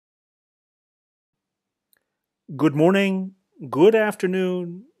Good morning, good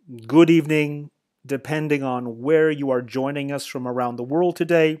afternoon, good evening, depending on where you are joining us from around the world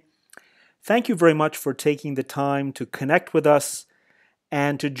today. Thank you very much for taking the time to connect with us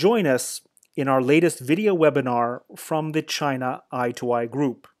and to join us in our latest video webinar from the China Eye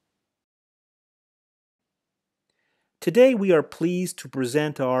group. Today we are pleased to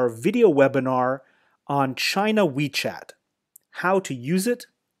present our video webinar on China WeChat, how to use it,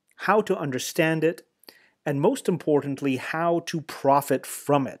 how to understand it, and most importantly, how to profit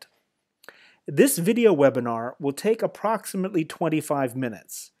from it. This video webinar will take approximately 25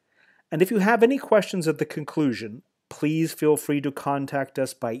 minutes. And if you have any questions at the conclusion, please feel free to contact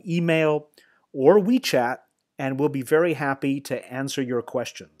us by email or WeChat, and we'll be very happy to answer your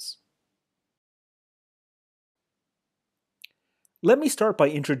questions. Let me start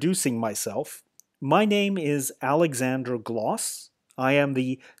by introducing myself. My name is Alexander Gloss. I am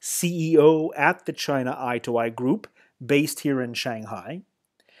the CEO at the China Eye group, based here in Shanghai.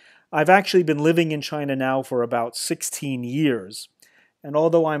 I've actually been living in China now for about 16 years, and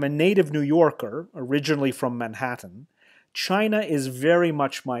although I'm a native New Yorker, originally from Manhattan, China is very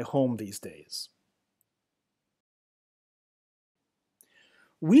much my home these days.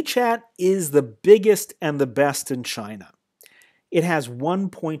 WeChat is the biggest and the best in China. It has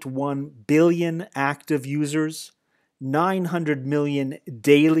 1.1 billion active users, 900 million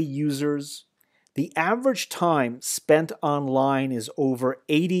daily users. The average time spent online is over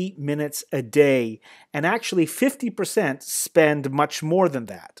 80 minutes a day, and actually 50% spend much more than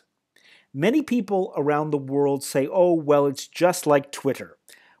that. Many people around the world say, oh, well, it's just like Twitter.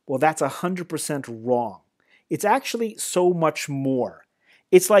 Well, that's 100% wrong. It's actually so much more.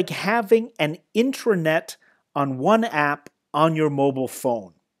 It's like having an intranet on one app on your mobile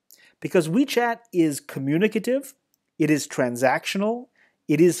phone. Because WeChat is communicative, it is transactional,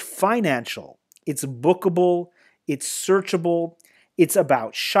 it is financial, it's bookable, it's searchable, it's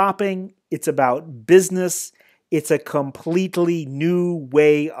about shopping, it's about business, it's a completely new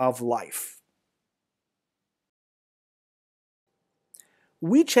way of life.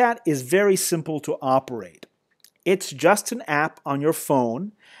 WeChat is very simple to operate. It's just an app on your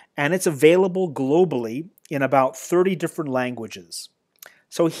phone, and it's available globally in about 30 different languages.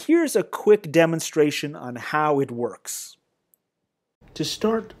 So here's a quick demonstration on how it works. To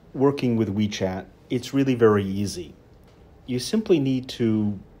start working with WeChat, it's really very easy. You simply need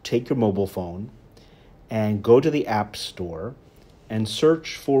to take your mobile phone and go to the App Store and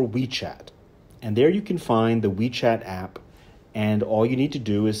search for WeChat. And there you can find the WeChat app, and all you need to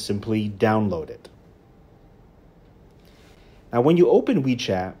do is simply download it. Now, when you open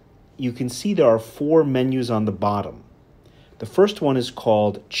WeChat, you can see there are 4 menus on the bottom. The first one is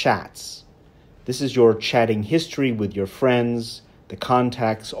called Chats. This is your chatting history with your friends, the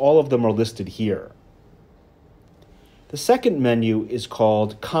contacts, all of them are listed here. The second menu is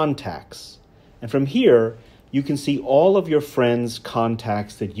called Contacts. And from here, you can see all of your friends'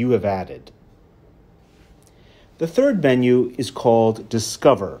 contacts that you have added. The third menu is called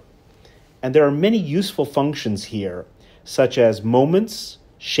Discover. And there are many useful functions here, such as moments,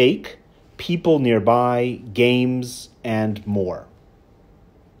 shake, people nearby, games, and more.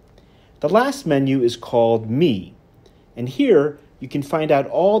 The last menu is called Me, and here you can find out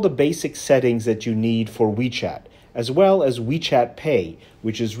all the basic settings that you need for WeChat, as well as WeChat Pay,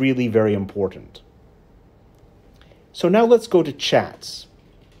 which is really very important. So now let's go to Chats.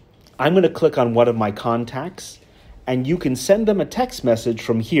 I'm going to click on one of my contacts, and you can send them a text message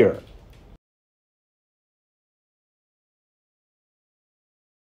from here.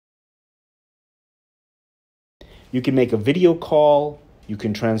 You can make a video call, you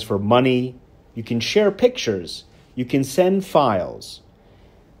can transfer money, you can share pictures, you can send files.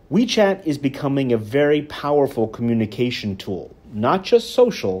 WeChat is becoming a very powerful communication tool, not just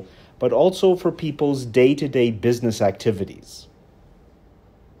social, but also for people's day-to-day business activities.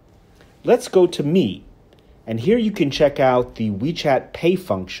 Let's go to Me, and here you can check out the WeChat Pay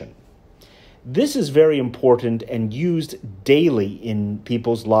function. This is very important and used daily in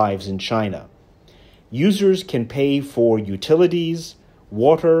people's lives in China. Users can pay for utilities,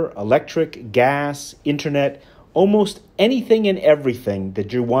 water, electric, gas, internet, almost anything and everything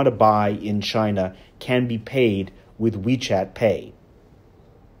that you want to buy in China can be paid with WeChat Pay.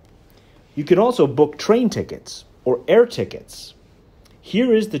 You can also book train tickets or air tickets.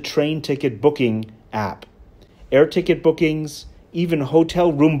 Here is the train ticket booking app, air ticket bookings, even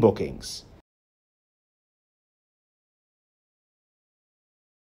hotel room bookings.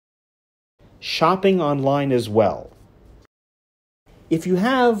 Shopping online as well. If you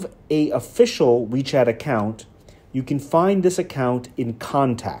have an official WeChat account, you can find this account in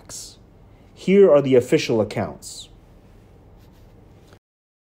Contacts. Here are the official accounts.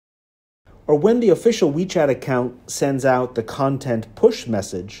 Or when the official WeChat account sends out the content push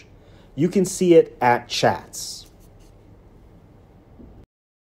message, you can see it at chats.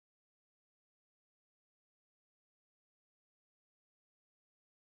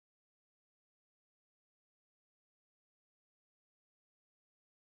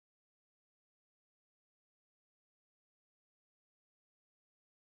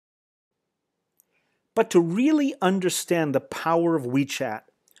 But to really understand the power of WeChat,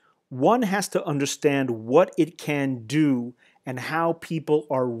 one has to understand what it can do and how people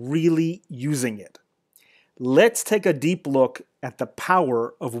are really using it. Let's take a deep look at the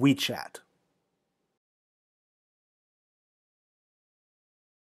power of WeChat.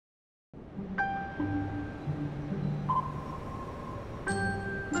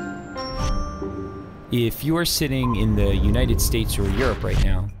 If you are sitting in the United States or Europe right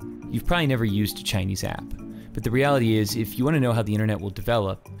now, you've probably never used a Chinese app. But the reality is, if you want to know how the internet will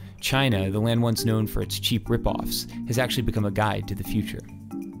develop, China, the land once known for its cheap ripoffs, has actually become a guide to the future.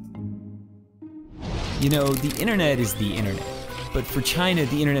 You know, the internet is the internet. But for China,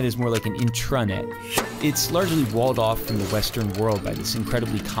 the internet is more like an intranet. It's largely walled off from the Western world by this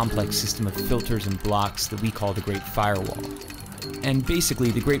incredibly complex system of filters and blocks that we call the Great Firewall. And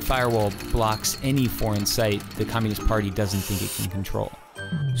basically, the Great Firewall blocks any foreign site the Communist Party doesn't think it can control.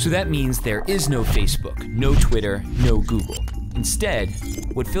 So that means there is no Facebook, no Twitter, no Google. Instead,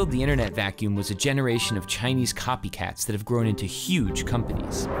 what filled the internet vacuum was a generation of Chinese copycats that have grown into huge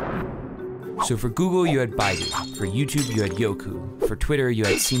companies. So for Google, you had Baidu. For YouTube, you had Youku. For Twitter, you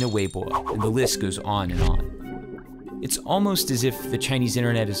had Sina Weibo, and the list goes on and on. It's almost as if the Chinese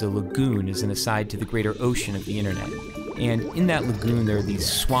internet is a lagoon as an aside to the greater ocean of the internet. And in that lagoon, there are these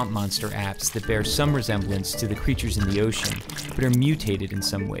swamp monster apps that bear some resemblance to the creatures in the ocean, but are mutated in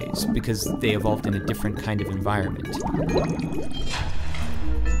some ways because they evolved in a different kind of environment.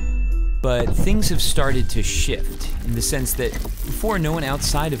 But things have started to shift in the sense that before, no one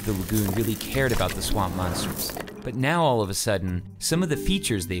outside of the lagoon really cared about the swamp monsters. But now all of a sudden, some of the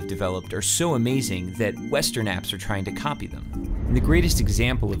features they've developed are so amazing that Western apps are trying to copy them. And the greatest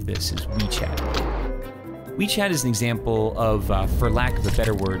example of this is WeChat. WeChat is an example of, for lack of a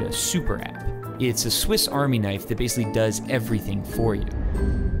better word, a super app. It's a Swiss Army knife that basically does everything for you.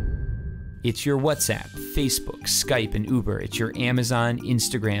 It's your WhatsApp, Facebook, Skype, and Uber. It's your Amazon,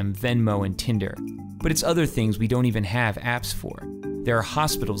 Instagram, Venmo, and Tinder. But it's other things we don't even have apps for. There are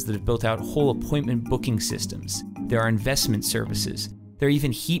hospitals that have built out whole appointment booking systems. There are investment services. There are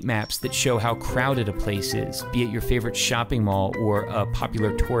even heat maps that show how crowded a place is, be it your favorite shopping mall or a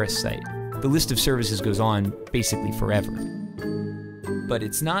popular tourist site. The list of services goes on basically forever. But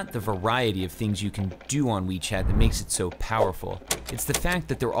it's not the variety of things you can do on WeChat that makes it so powerful. It's the fact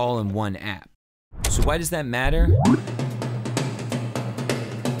that they're all in one app. So why does that matter?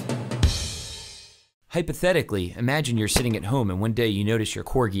 Hypothetically, imagine you're sitting at home and one day you notice your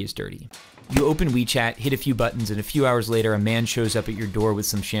corgi is dirty. You open WeChat, hit a few buttons, and a few hours later a man shows up at your door with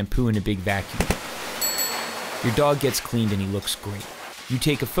some shampoo and a big vacuum. Your dog gets cleaned and he looks great. You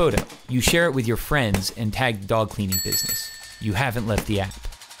take a photo, you share it with your friends, and tag the dog cleaning business. You haven't left the app.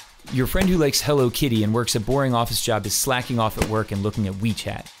 Your friend who likes Hello Kitty and works a boring office job is slacking off at work and looking at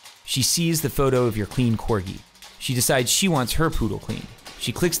WeChat. She sees the photo of your clean corgi. She decides she wants her poodle cleaned.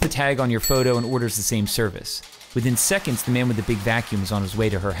 She clicks the tag on your photo and orders the same service. Within seconds, the man with the big vacuum is on his way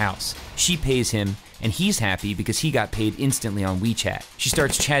to her house. She pays him, and he's happy because he got paid instantly on WeChat. She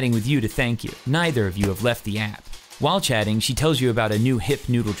starts chatting with you to thank you. Neither of you have left the app. While chatting, she tells you about a new hip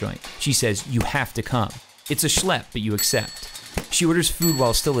noodle joint. She says, you have to come. It's a schlep, but you accept. She orders food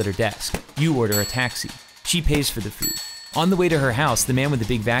while still at her desk. You order a taxi. She pays for the food. On the way to her house, the man with the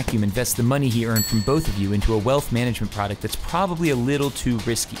big vacuum invests the money he earned from both of you into a wealth management product that's probably a little too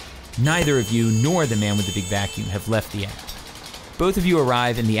risky. Neither of you nor the man with the big vacuum have left the app. Both of you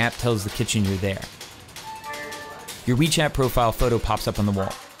arrive and the app tells the kitchen you're there. Your WeChat profile photo pops up on the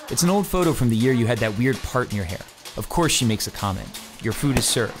wall. It's an old photo from the year you had that weird part in your hair. Of course she makes a comment. Your food is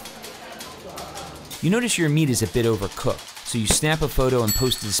served. You notice your meat is a bit overcooked, so you snap a photo and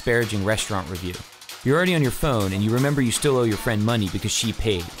post a disparaging restaurant review. You're already on your phone and you remember you still owe your friend money because she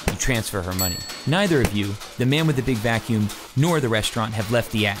paid. You transfer her money. Neither of you, the man with the big vacuum, nor the restaurant have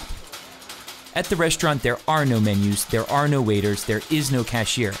left the app. At the restaurant, there are no menus, there are no waiters, there is no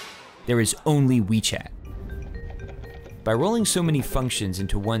cashier. There is only WeChat. By rolling so many functions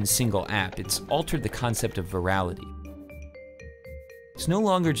into one single app, it's altered the concept of virality. It's no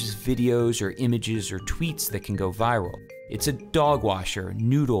longer just videos or images or tweets that can go viral. It's a dog washer,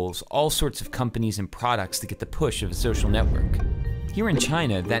 noodles, all sorts of companies and products that get the push of a social network. Here in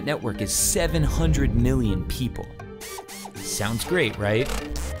China, that network is 700 million people. Sounds great, right?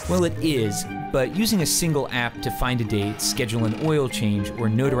 Well, it is, but using a single app to find a date, schedule an oil change, or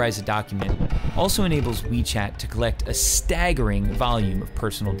notarize a document also enables WeChat to collect a staggering volume of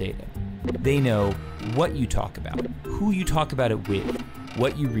personal data. They know what you talk about, who you talk about it with,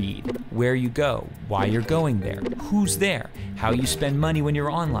 what you read, where you go, why you're going there, who's there, how you spend money when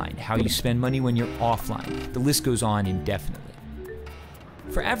you're online, how you spend money when you're offline. The list goes on indefinitely.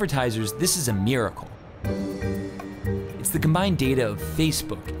 For advertisers, this is a miracle. It's the combined data of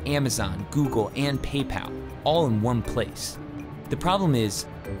Facebook, Amazon, Google, and PayPal, all in one place. The problem is,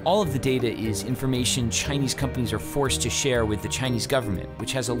 all of the data is information Chinese companies are forced to share with the Chinese government,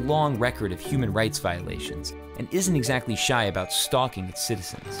 which has a long record of human rights violations and isn't exactly shy about stalking its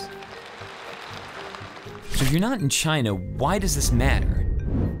citizens. So if you're not in China, why does this matter?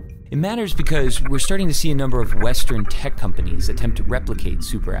 It matters because we're starting to see a number of Western tech companies attempt to replicate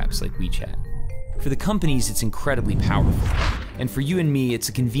super apps like WeChat. For the companies, it's incredibly powerful, and for you and me, it's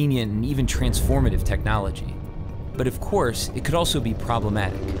a convenient and even transformative technology. But of course, it could also be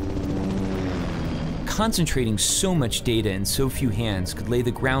problematic. Concentrating so much data in so few hands could lay the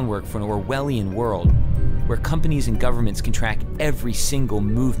groundwork for an Orwellian world where companies and governments can track every single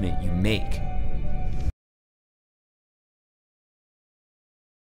movement you make.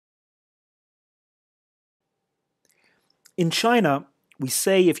 In China, we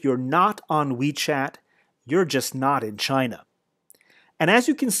say if you're not on WeChat, you're just not in China. And as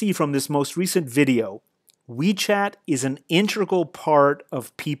you can see from this most recent video, WeChat is an integral part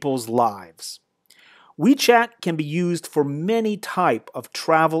of people's lives. WeChat can be used for many types of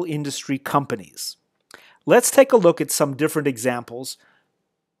travel industry companies. Let's take a look at some different examples.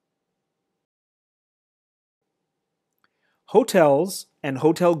 Hotels and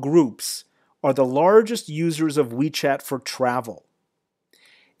hotel groups are the largest users of WeChat for travel.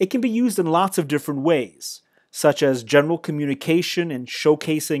 It can be used in lots of different ways, such as general communication and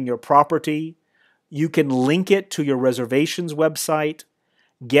showcasing your property. You can link it to your reservations website.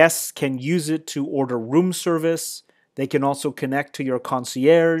 Guests can use it to order room service. They can also connect to your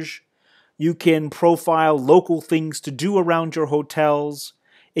concierge. You can profile local things to do around your hotels.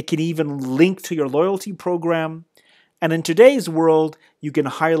 It can even link to your loyalty program. And in today's world, you can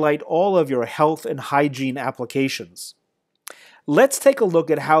highlight all of your health and hygiene applications. Let's take a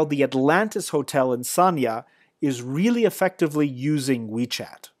look at how the Atlantis Hotel in Sanya is really effectively using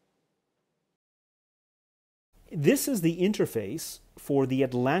WeChat. This is the interface for the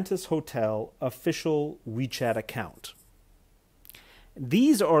Atlantis Hotel official WeChat account.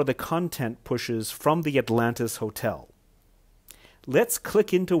 These are the content pushes from the Atlantis Hotel. Let's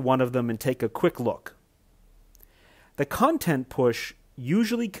click into one of them and take a quick look. The content push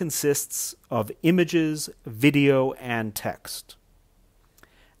usually consists of images, video, and text.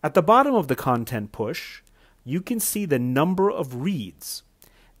 At the bottom of the content push, you can see the number of reads.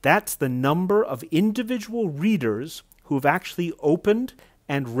 That's the number of individual readers who have actually opened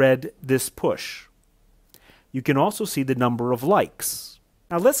and read this push. You can also see the number of likes.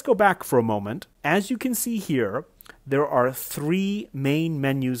 Now let's go back for a moment. As you can see here, there are 3 main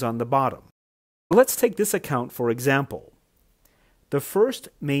menus on the bottom. Let's take this account for example. The first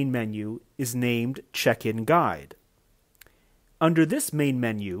main menu is named Check-in Guide. Under this main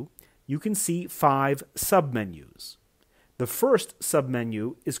menu, you can see 5 submenus. The first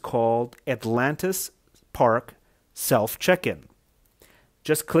submenu is called Atlantis Park Self-Check-In.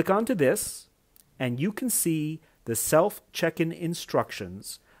 Just click onto this, and you can see the self-check-in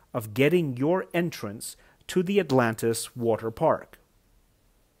instructions of getting your entrance to the Atlantis Water Park.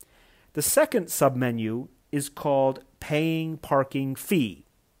 The second submenu is called Paying Parking Fee.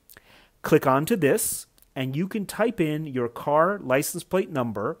 Click onto this, and you can type in your car license plate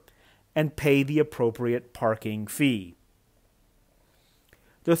number and pay the appropriate parking fee.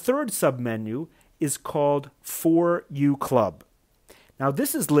 The third submenu is called For You Club. Now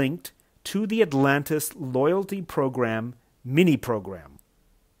this is linked to the Atlantis Loyalty Program mini program.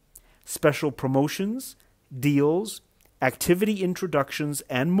 Special promotions, deals, activity introductions,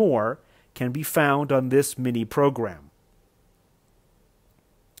 and more can be found on this mini program.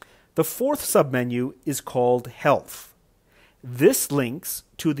 The fourth submenu is called Health. This links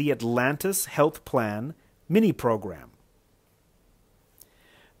to the Atlantis Health Plan mini program.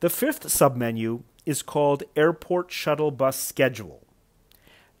 The fifth submenu is called Airport Shuttle Bus Schedule.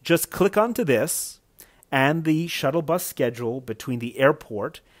 Just click onto this, and the shuttle bus schedule between the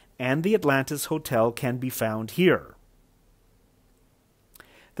airport and the Atlantis Hotel can be found here.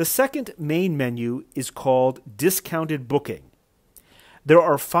 The second main menu is called Discounted Booking. There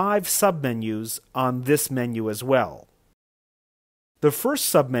are 5 submenus on this menu as well. The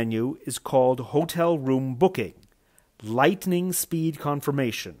first submenu is called Hotel Room Booking, Lightning Speed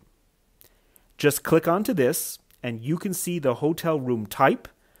Confirmation. Just click onto this and you can see the hotel room type,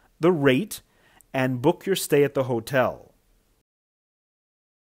 the rate, and book your stay at the hotel.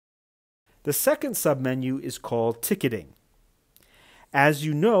 The second submenu is called Ticketing. As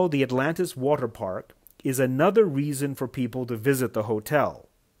you know, the Atlantis Water Park is another reason for people to visit the hotel.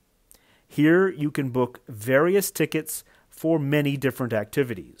 Here you can book various tickets for many different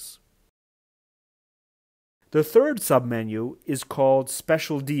activities. The third submenu is called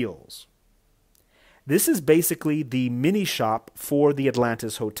Special Deals. This is basically the mini shop for the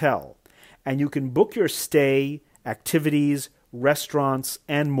Atlantis Hotel, and you can book your stay, activities, restaurants,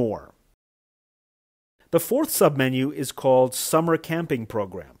 and more. The fourth submenu is called Summer Camping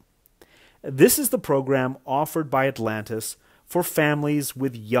Program. This is the program offered by Atlantis for families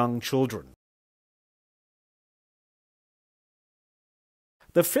with young children.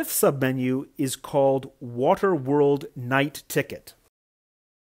 The fifth submenu is called Water World Night Ticket.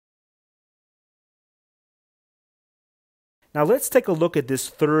 Now let's take a look at this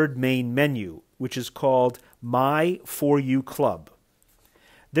third main menu, which is called My For You Club.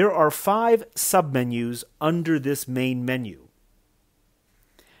 There are 5 submenus under this main menu.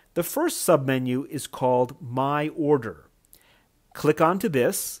 The first submenu is called My Order. Click onto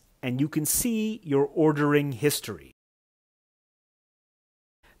this and you can see your ordering history.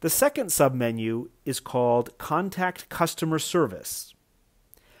 The second submenu is called Contact Customer Service.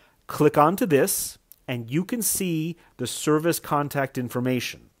 Click onto this and you can see the service contact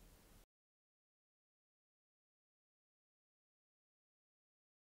information.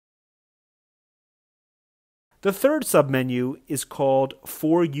 The third submenu is called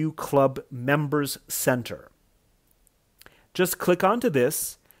For You Club Members Center. Just click onto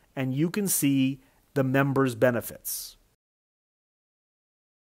this and you can see the members' benefits.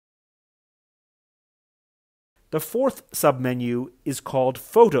 The fourth submenu is called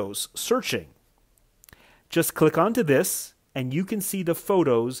Photos Searching. Just click onto this and you can see the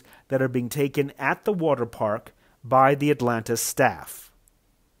photos that are being taken at the water park by the Atlantis staff.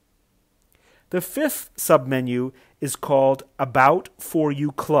 The fifth submenu is called About For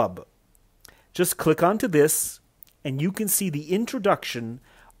You Club. Just click onto this and you can see the introduction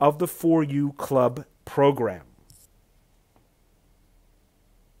of the For You Club program.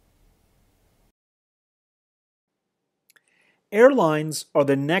 Airlines are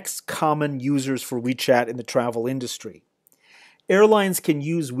the next common users for WeChat in the travel industry. Airlines can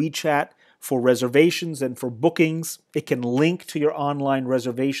use WeChat for reservations and for bookings. It can link to your online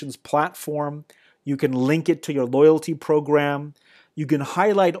reservations platform. You can link it to your loyalty program. You can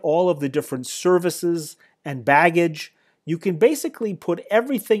highlight all of the different services and baggage. You can basically put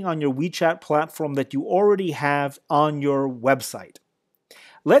everything on your WeChat platform that you already have on your website.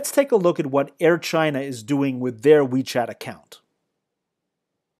 Let's take a look at what Air China is doing with their WeChat account.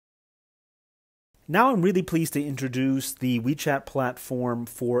 Now I'm really pleased to introduce the WeChat platform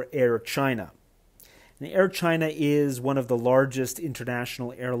for Air China. And Air China is one of the largest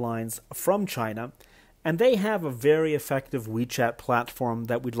international airlines from China, and they have a very effective WeChat platform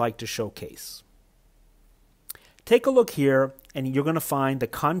that we'd like to showcase. Take a look here, and you're going to find the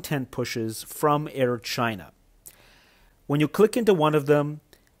content pushes from Air China. When you click into one of them,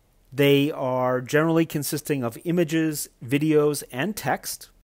 they are generally consisting of images, videos, and text.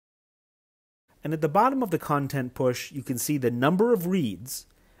 And at the bottom of the content push, you can see the number of reads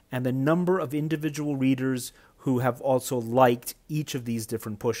and the number of individual readers who have also liked each of these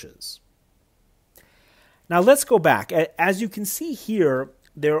different pushes. Now let's go back. As you can see here,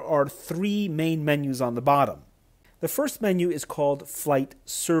 there are 3 main menus on the bottom. The first menu is called Flight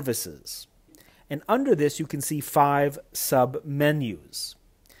Services. And under this, you can see 5 sub-menus.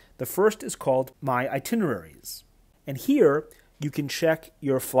 The first is called My Itineraries. And here, you can check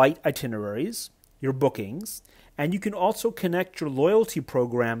your flight itineraries, your bookings, and you can also connect your loyalty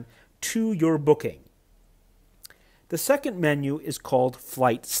program to your booking. The second menu is called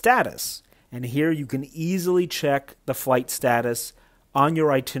Flight Status, and here you can easily check the flight status on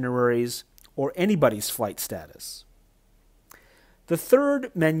your itineraries or anybody's flight status. The third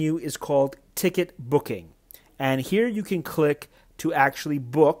menu is called Ticket Booking, and here you can click to actually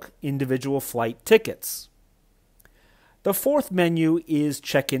book individual flight tickets. The fourth menu is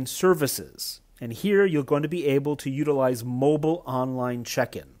Check-in Services, and here you're going to be able to utilize mobile online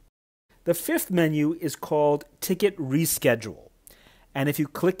check-in. The fifth menu is called Ticket Reschedule, and if you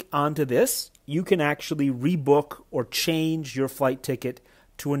click onto this, you can actually rebook or change your flight ticket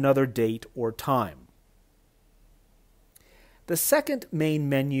to another date or time. The second main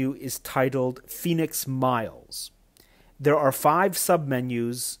menu is titled Phoenix Miles. there are 5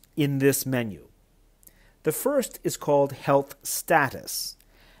 submenus in this menu. The first is called Health Status,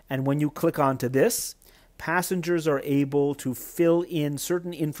 and when you click onto this, passengers are able to fill in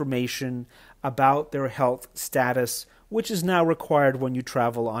certain information about their health status, which is now required when you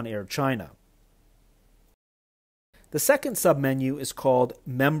travel on Air China. The second submenu is called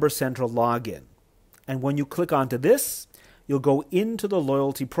Member Central Login, and when you click onto this, you'll go into the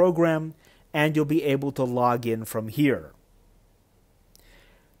loyalty program and you'll be able to log in from here.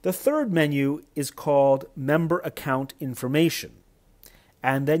 The third menu is called Member Account Information,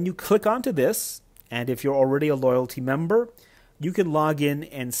 and then you click onto this, and if you're already a loyalty member, you can log in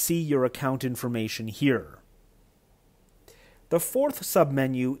and see your account information here. The fourth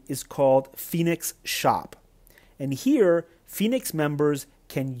submenu is called Phoenix Shop, and here Phoenix members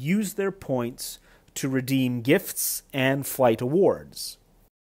can use their points to redeem gifts and flight awards.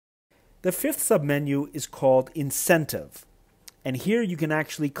 The fifth submenu is called Incentive, and here you can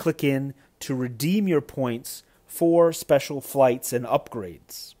actually click in to redeem your points for special flights and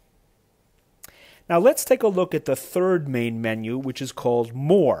upgrades. Now let's take a look at the third main menu, which is called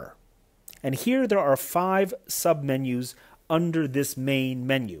More. And here there are 5 submenus under this main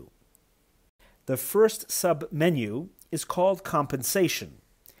menu. The first submenu is called Compensation.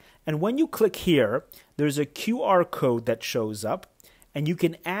 And when you click here, there's a QR code that shows up, and you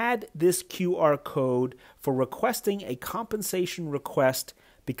can add this QR code for requesting a compensation request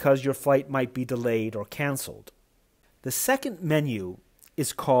because your flight might be delayed or canceled. The second menu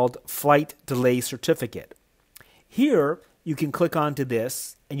is called Flight Delay Certificate. Here, you can click onto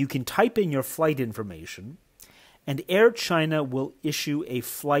this and you can type in your flight information, and Air China will issue a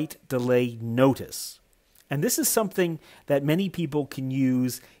flight delay notice. And this is something that many people can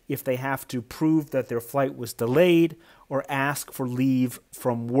use if they have to prove that their flight was delayed or ask for leave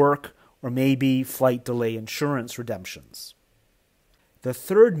from work or maybe flight delay insurance redemptions. The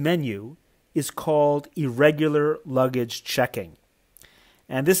third menu is called Irregular Luggage Checking.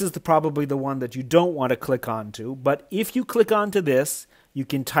 And this is probably the one that you don't want to click onto, but if you click onto this, you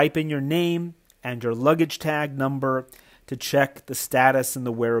can type in your name and your luggage tag number to check the status and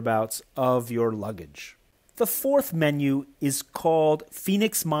the whereabouts of your luggage. The fourth menu is called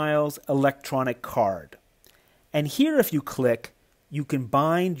Phoenix Miles Electronic Card. And here if you click, you can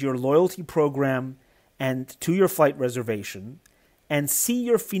bind your loyalty program and to your flight reservation and see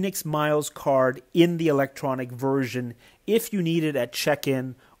your Phoenix Miles card in the electronic version if you need it at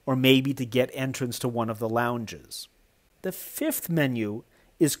check-in or maybe to get entrance to one of the lounges. The fifth menu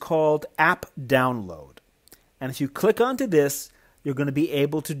is called App Download. And if you click onto this, you're going to be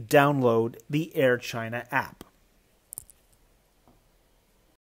able to download the Air China app.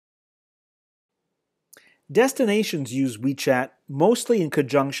 Destinations use WeChat mostly in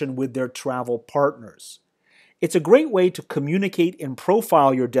conjunction with their travel partners. It's a great way to communicate and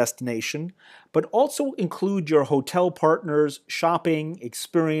profile your destination, but also include your hotel partners, shopping,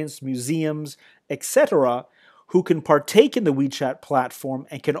 experience, museums, etc., who can partake in the WeChat platform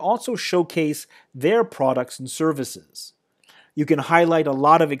and can also showcase their products and services. You can highlight a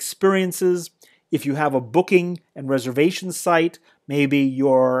lot of experiences. If you have a booking and reservation site, maybe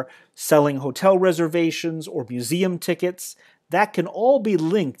you're selling hotel reservations or museum tickets, that can all be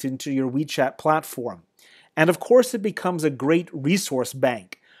linked into your WeChat platform. And of course, it becomes a great resource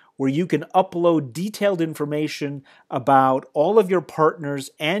bank where you can upload detailed information about all of your partners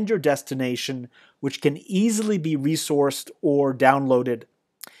and your destination, which can easily be resourced or downloaded.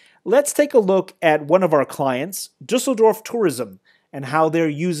 Let's take a look at one of our clients, Düsseldorf Tourism, and how they're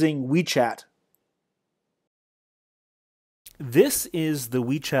using WeChat. This is the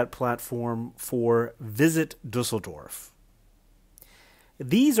WeChat platform for Visit Düsseldorf.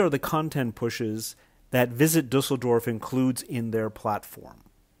 These are the content pushes that Visit Düsseldorf includes in their platform.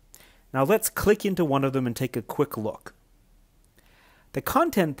 Now let's click into one of them and take a quick look. The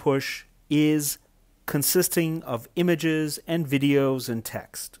content push is consisting of images and videos and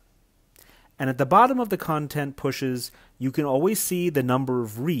text. And at the bottom of the content pushes, you can always see the number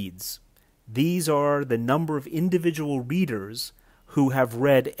of reads. These are the number of individual readers who have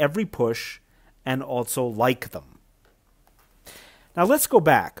read every push and also like them. Now let's go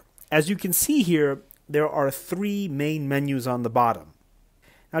back. As you can see here, there are 3 main menus on the bottom.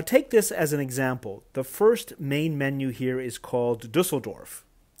 Now take this as an example. The first main menu here is called Düsseldorf.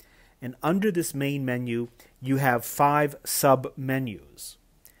 And under this main menu, you have 5 sub-menus.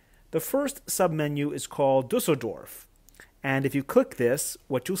 The first sub-menu is called Düsseldorf. And if you click this,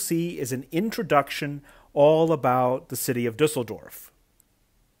 what you'll see is an introduction all about the city of Düsseldorf.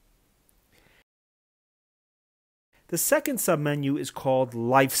 The second sub-menu is called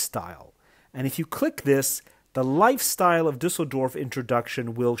Lifestyle. And if you click this, the lifestyle of Düsseldorf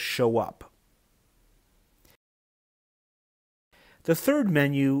introduction will show up. The third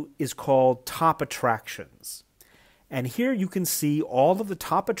menu is called Top Attractions. And here you can see all of the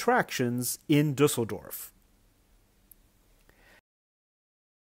top attractions in Düsseldorf.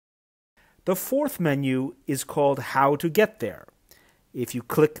 The fourth menu is called How to Get There. If you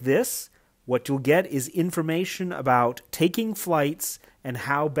click this, what you'll get is information about taking flights and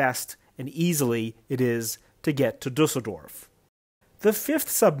how best and easily it is to get to Düsseldorf. The fifth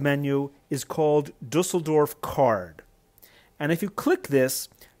submenu is called Düsseldorf Card. And if you click this,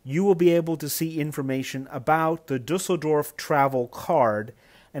 you will be able to see information about the Düsseldorf travel card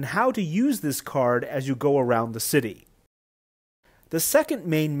and how to use this card as you go around the city. The second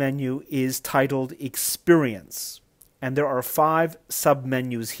main menu is titled Experience, and there are 5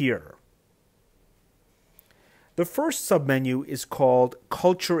 submenus here. The first submenu is called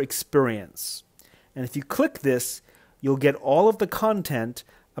Culture Experience, and if you click this, you'll get all of the content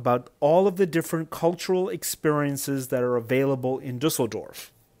about all of the different cultural experiences that are available in Düsseldorf.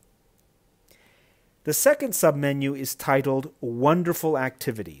 The second submenu is titled Wonderful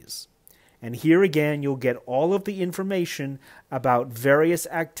Activities. And here again, you'll get all of the information about various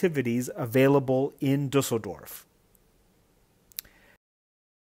activities available in Düsseldorf.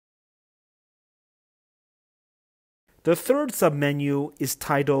 The third submenu is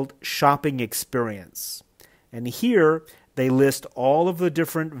titled Shopping Experience. And here, they list all of the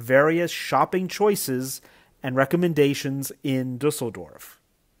different various shopping choices and recommendations in Düsseldorf.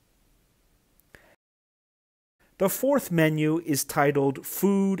 The fourth menu is titled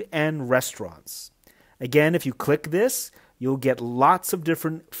Food and Restaurants. Again, if you click this, you'll get lots of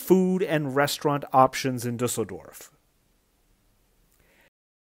different food and restaurant options in Düsseldorf.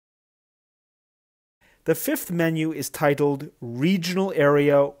 The fifth menu is titled Regional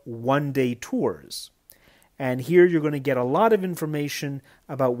Area One-Day Tours. And here you're going to get a lot of information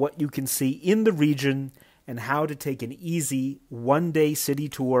about what you can see in the region and how to take an easy one-day city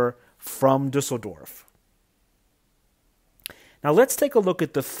tour from Düsseldorf. Now let's take a look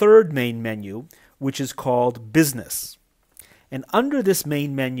at the third main menu, which is called Business. And under this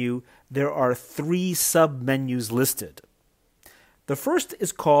main menu, there are 3 sub-menus listed. The first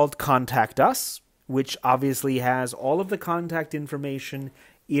is called Contact Us, which obviously has all of the contact information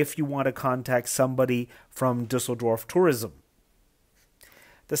if you want to contact somebody from Düsseldorf Tourism.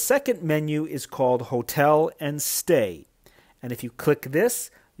 The second menu is called Hotel and Stay. And if you click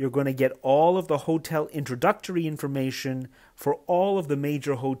this, you're going to get all of the hotel introductory information for all of the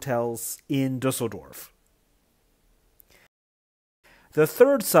major hotels in Düsseldorf. The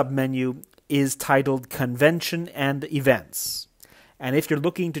third submenu is titled Convention and Events. And if you're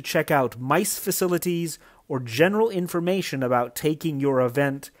looking to check out MICE facilities or general information about taking your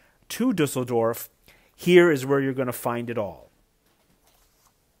event to Düsseldorf, here is where you're going to find it all.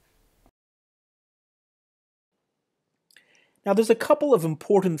 Now, there's a couple of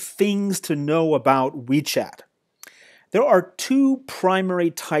important things to know about WeChat. There are 2 primary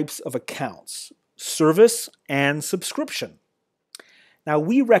types of accounts, service and subscription. Now,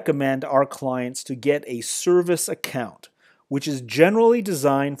 we recommend our clients to get a service account, which is generally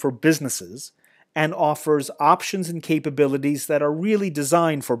designed for businesses and offers options and capabilities that are really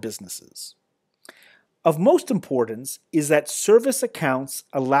designed for businesses. Of most importance is that service accounts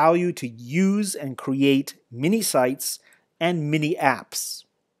allow you to use and create mini sites and mini apps.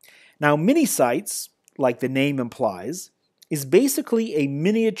 Now, mini sites, like the name implies, is basically a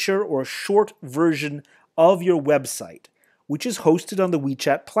miniature or short version of your website, which is hosted on the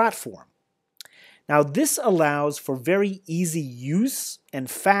WeChat platform. Now, this allows for very easy use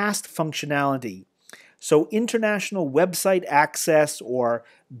and fast functionality, so international website access or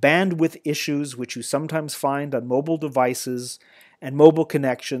bandwidth issues, which you sometimes find on mobile devices and mobile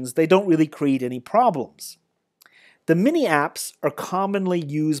connections, they don't really create any problems. The mini apps are commonly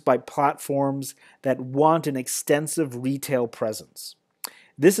used by platforms that want an extensive retail presence.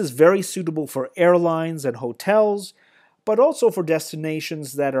 This is very suitable for airlines and hotels, but also for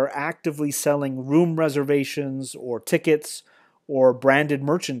destinations that are actively selling room reservations or tickets or branded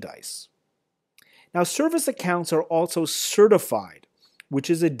merchandise. Now, service accounts are also certified,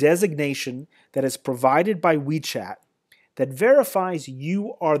 which is a designation that is provided by WeChat that verifies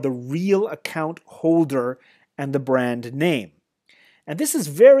you are the real account holder and the brand name. And this is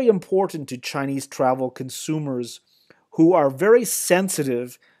very important to Chinese travel consumers who are very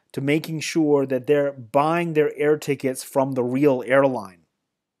sensitive to making sure that they're buying their air tickets from the real airline.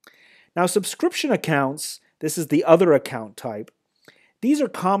 Now, subscription accounts, this is the other account type, these are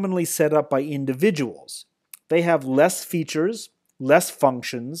commonly set up by individuals. They have less features, less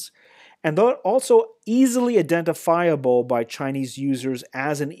functions, And they're also easily identifiable by Chinese users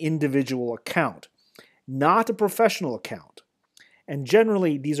as an individual account, not a professional account. And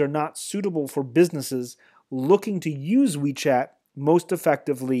generally, these are not suitable for businesses looking to use WeChat most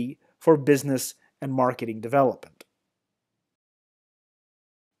effectively for business and marketing development.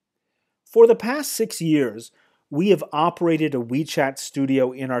 For the past 6 years, we have operated a WeChat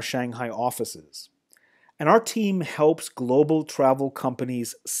studio in our Shanghai offices. And our team helps global travel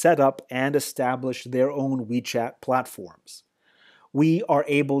companies set up and establish their own WeChat platforms. We are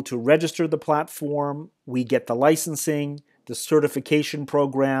able to register the platform, we get the licensing, the certification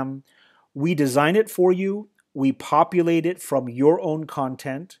program, we design it for you, we populate it from your own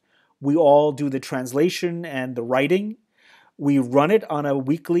content, we all do the translation and the writing, we run it on a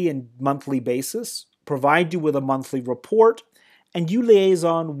weekly and monthly basis, provide you with a monthly report, and you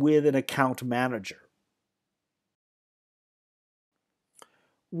liaison with an account manager.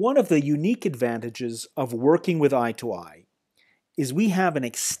 One of the unique advantages of working with Eye2Eye is we have an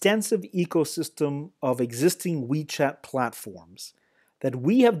extensive ecosystem of existing WeChat platforms that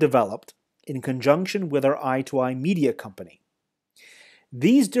we have developed in conjunction with our Eye2Eye media company.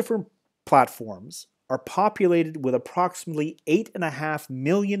 These different platforms are populated with approximately 8.5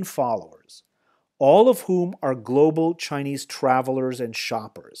 million followers, all of whom are global Chinese travelers and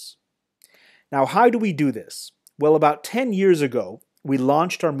shoppers. Now, how do we do this? Well, about 10 years ago, we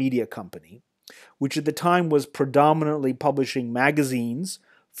launched our media company, which at the time was predominantly publishing magazines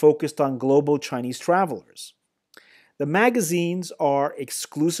focused on global Chinese travelers. The magazines are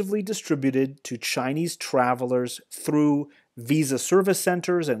exclusively distributed to Chinese travelers through visa service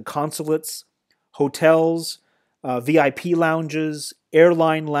centers and consulates, hotels, VIP lounges,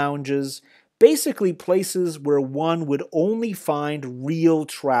 airline lounges, basically places where one would only find real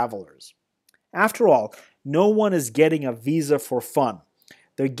travelers. After all, no one is getting a visa for fun.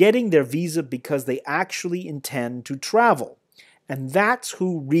 They're getting their visa because they actually intend to travel, and that's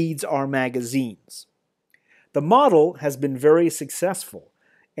who reads our magazines. The model has been very successful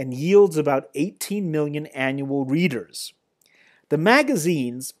and yields about 18 million annual readers. The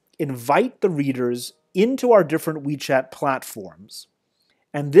magazines invite the readers into our different WeChat platforms,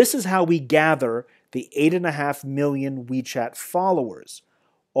 and this is how we gather the 8.5 million WeChat followers,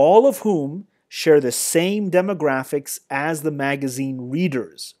 all of whom share the same demographics as the magazine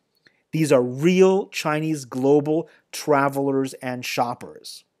readers. These are real Chinese global travelers and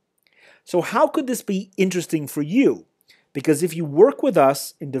shoppers. So how could this be interesting for you? Because if you work with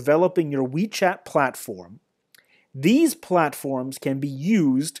us in developing your WeChat platform, these platforms can be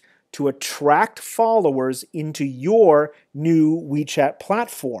used to attract followers into your new WeChat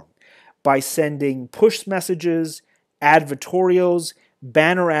platform by sending push messages, advertorials,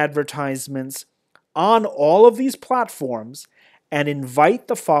 banner advertisements on all of these platforms and invite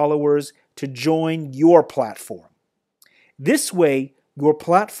the followers to join your platform. This way, your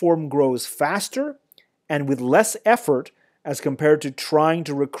platform grows faster and with less effort as compared to trying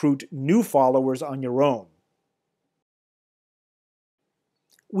to recruit new followers on your own.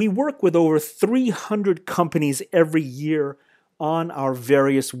 We work with over 300 companies every year on our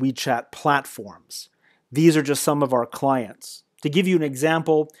various WeChat platforms. These are just some of our clients. To give you an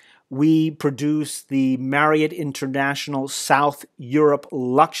example, we produce the Marriott International South Europe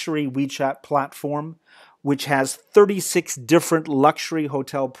Luxury WeChat platform, which has 36 different luxury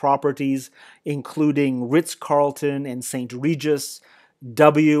hotel properties, including Ritz-Carlton and St. Regis,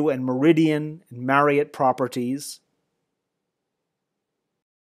 W and Meridian and Marriott properties.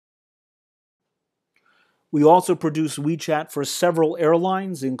 We also produce WeChat for several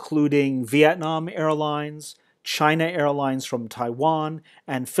airlines, including Vietnam Airlines, China Airlines from Taiwan,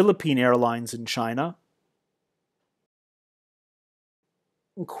 and Philippine Airlines in China.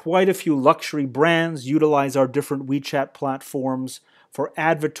 Quite a few luxury brands utilize our different WeChat platforms for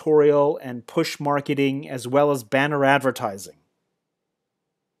advertorial and push marketing as well as banner advertising.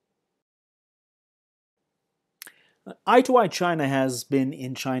 Eye2Eye China has been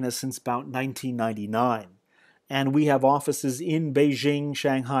in China since about 1999, and we have offices in Beijing,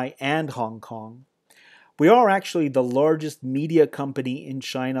 Shanghai, and Hong Kong. We are actually the largest media company in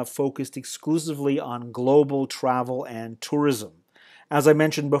China focused exclusively on global travel and tourism. As I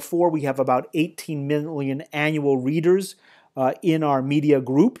mentioned before, we have about 18 million annual readers in our media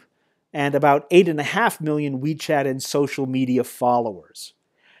group and about 8.5 million WeChat and social media followers.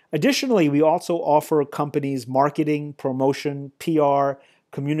 Additionally, we also offer companies marketing, promotion, PR,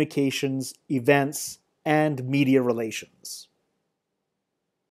 communications, events, and media relations.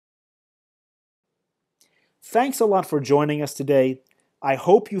 Thanks a lot for joining us today. I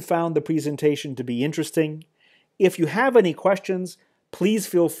hope you found the presentation to be interesting. If you have any questions, Please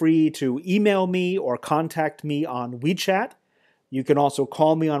feel free to email me or contact me on WeChat. You can also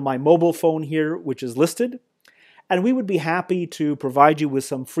call me on my mobile phone here, which is listed. And we would be happy to provide you with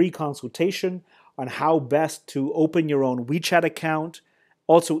some free consultation on how best to open your own WeChat account,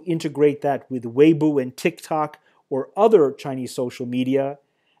 also integrate that with Weibo and TikTok or other Chinese social media,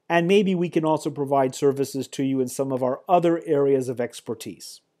 and maybe we can also provide services to you in some of our other areas of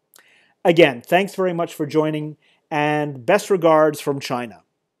expertise. Again, thanks very much for joining, and best regards from China.